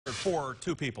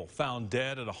Two people found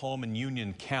dead at a home in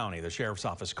Union County. The sheriff's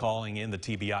office calling in the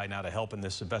TBI now to help in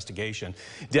this investigation.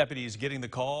 Deputies getting the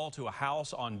call to a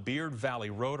house on Beard Valley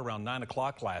Road around 9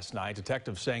 o'clock last night.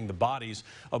 Detectives saying the bodies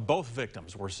of both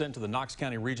victims were sent to the Knox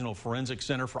County Regional Forensic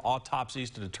Center for autopsies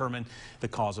to determine the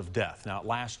cause of death. Now, at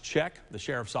last check, the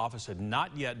sheriff's office had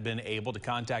not yet been able to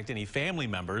contact any family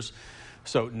members,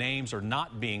 so names are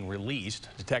not being released.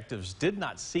 Detectives did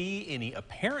not see any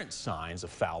apparent signs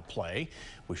of foul play.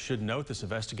 We should note this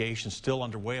investigation is still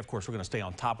underway. Of course, we're going to stay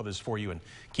on top of this for you and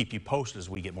keep you posted as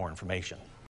we get more information.